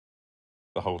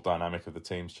the whole dynamic of the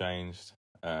team's changed.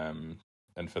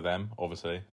 And for them,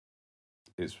 obviously,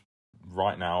 it's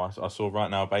right now. I saw right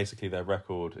now. Basically, their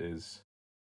record is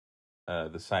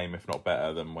the same, if not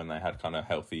better, than when they had kind of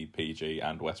healthy PG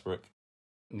and Westbrook.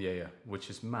 Yeah, which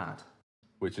is mad.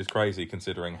 Which is crazy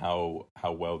considering how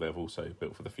well they've also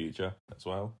built for the future as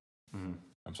well. Mm.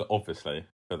 So obviously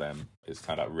for them, it's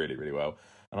turned out really, really well.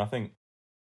 And I think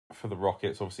for the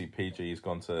Rockets, obviously PG's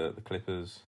gone to the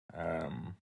Clippers.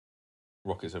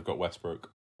 Rockets have got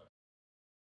Westbrook.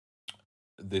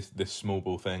 This small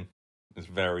ball thing is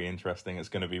very interesting. It's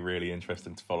going to be really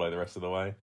interesting to follow the rest of the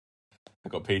way.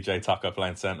 I've got PJ Tucker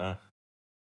playing centre.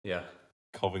 Yeah.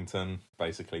 Covington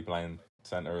basically playing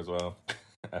centre as well.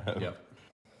 Yeah.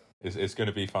 It's going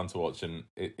to be fun to watch, and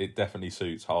it definitely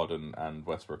suits Harden and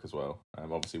Westbrook as well.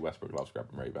 Obviously, Westbrook loves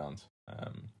grabbing rebounds.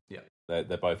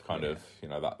 They're both kind of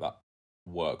that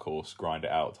workhorse, grind it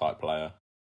out type player.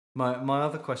 My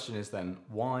other question is then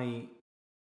why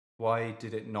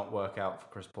did it not work out for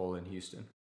Chris Paul in Houston?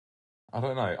 I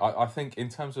don't know. I think in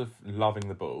terms of loving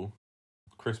the ball,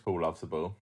 Chris Paul loves the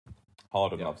ball,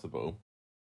 Harden loves the ball.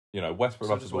 Westbrook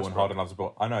loves the ball and Harden loves the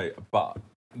ball. I know, but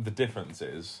the difference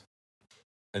is.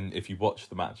 And if you watch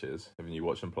the matches, if you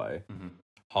watch them play,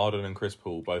 Harden and Chris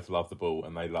Paul both love the ball,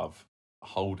 and they love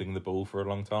holding the ball for a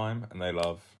long time, and they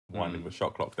love winding the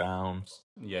shot clock down.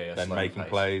 Then making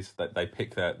plays. They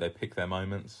pick their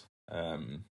moments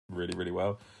really, really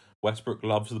well. Westbrook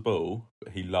loves the ball,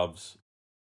 but he loves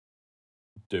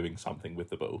doing something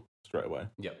with the ball straight away.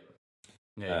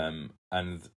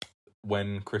 And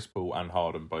when Chris Paul and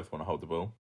Harden both want to hold the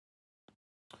ball,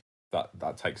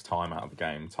 that takes time out of the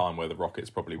game, time where the Rockets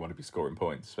probably want to be scoring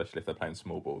points, especially if they're playing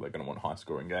small ball. They're going to want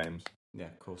high-scoring games. Yeah,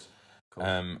 of course.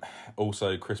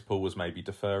 Also, Chris Paul was maybe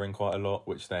deferring quite a lot,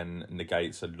 which then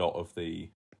negates a lot of the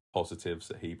positives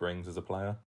that he brings as a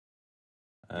player.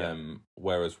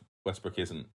 Whereas Westbrook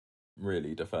isn't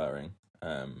really deferring.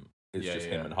 It's just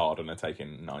him and Harden are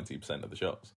taking 90% of the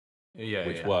shots.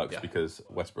 Which works because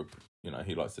Westbrook,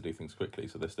 he likes to do things quickly,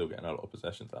 so they're still getting a lot of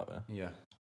possessions out there. Yeah.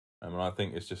 And I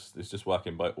think it's just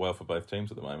working well for both teams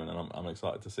at the moment, and I'm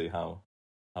excited to see how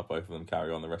both of them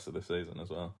carry on the rest of the season as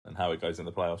well, and how it goes in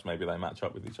the playoffs. Maybe they match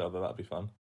up with each other. That'd be fun.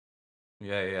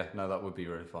 Yeah. No, that would be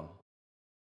really fun.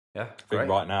 Yeah, I think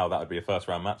right now that would be a first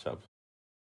round matchup.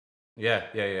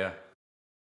 Yeah.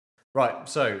 Right.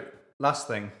 So last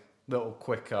thing, little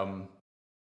quick kind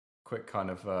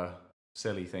of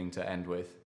silly thing to end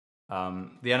with.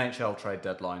 The NHL trade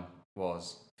deadline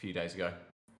was a few days ago.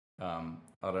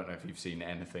 I don't know if you've seen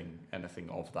anything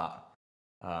of that.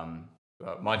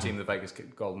 But my team, the Vegas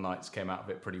Golden Knights, came out of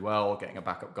it pretty well, getting a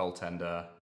backup goaltender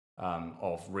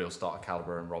of real starter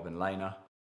caliber and Robin Lehner.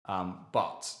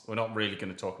 But we're not really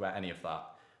going to talk about any of that.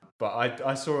 But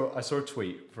I saw a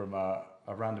tweet from a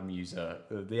random user.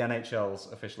 The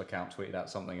NHL's official account tweeted out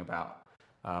something about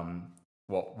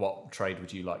what trade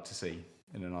would you like to see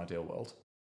in an ideal world.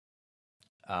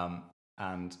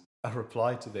 And a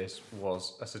reply to this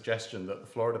was a suggestion that the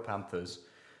Florida Panthers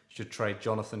should trade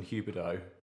Jonathan Huberdeau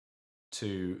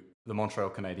to the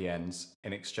Montreal Canadiens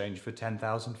in exchange for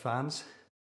 10,000 fans,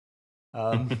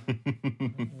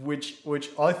 which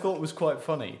I thought was quite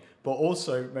funny, but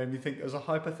also made me think as a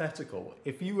hypothetical.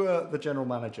 If you were the general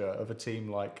manager of a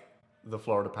team like the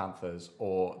Florida Panthers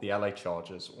or the LA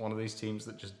Chargers, one of these teams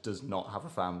that just does not have a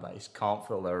fan base, can't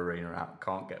fill their arena out,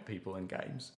 can't get people in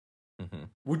games,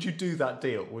 would you do that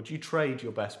deal? Would you trade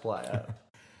your best player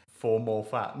for more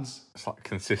fans? It's like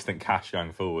consistent cash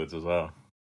going forwards as well.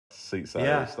 Seat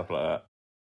sales, stuff like that.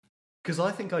 Because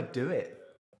I think I'd do it,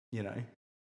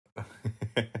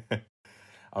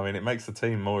 I mean, it makes the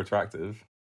team more attractive.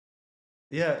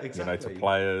 Yeah, exactly. To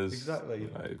players. Exactly.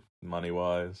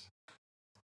 Money-wise.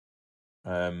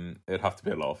 It'd have to be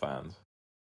a lot of fans.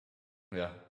 Yeah.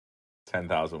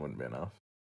 10,000 wouldn't be enough.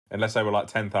 Unless they were like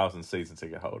 10,000 season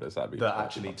ticket holders, that'd be... That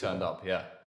actually turned up, yeah.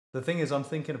 The thing is, I'm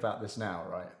thinking about this now,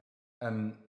 right?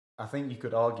 And I think you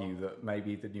could argue that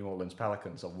maybe the New Orleans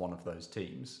Pelicans are one of those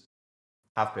teams,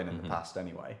 have been in the past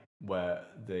anyway, where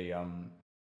the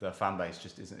fan base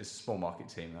just isn't... It's a small market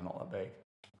team, they're not that big.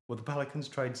 Would the Pelicans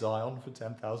trade Zion for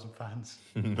 10,000 fans?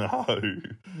 No.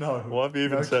 Why have you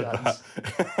even said that?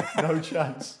 No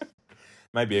chance.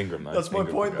 Maybe Ingram, though. That's my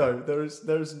point, though.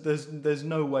 There's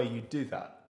no way you'd do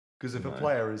that. Because if a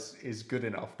player is good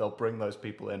enough, they'll bring those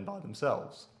people in by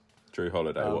themselves. Drew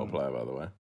Holiday, what a player, by the way.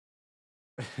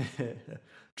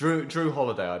 Drew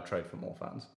Holiday, I'd trade for more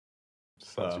fans.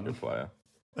 Such a good player.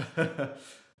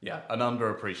 Yeah, an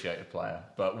underappreciated player,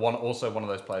 but one of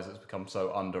those players that's become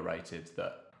so underrated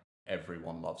that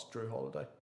everyone loves Drew Holiday.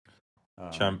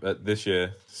 This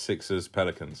year, Sixers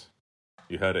Pelicans.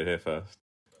 You heard it here first.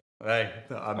 Hey,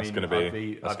 I That's mean, going to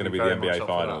be the NBA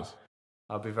Finals.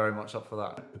 I'll be very much up for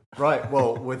that. Right,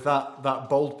 well, with that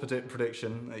bold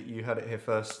prediction, you had it here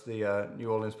first, the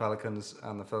New Orleans Pelicans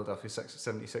and the Philadelphia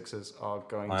 76ers are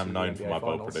going to the NBA Finals. I am known for my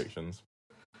bold predictions.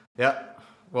 Yeah,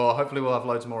 well, hopefully we'll have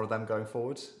loads more of them going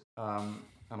forward. And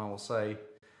I will say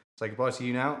goodbye to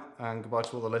you now, and goodbye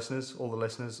to all the listeners,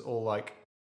 all like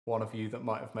one of you that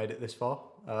might have made it this far.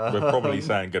 We're probably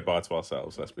saying goodbye to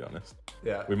ourselves, let's be honest.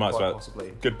 Yeah, we might as well.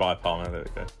 Possibly. Goodbye, Palmer. There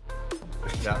we go.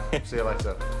 Yeah, see you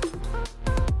later.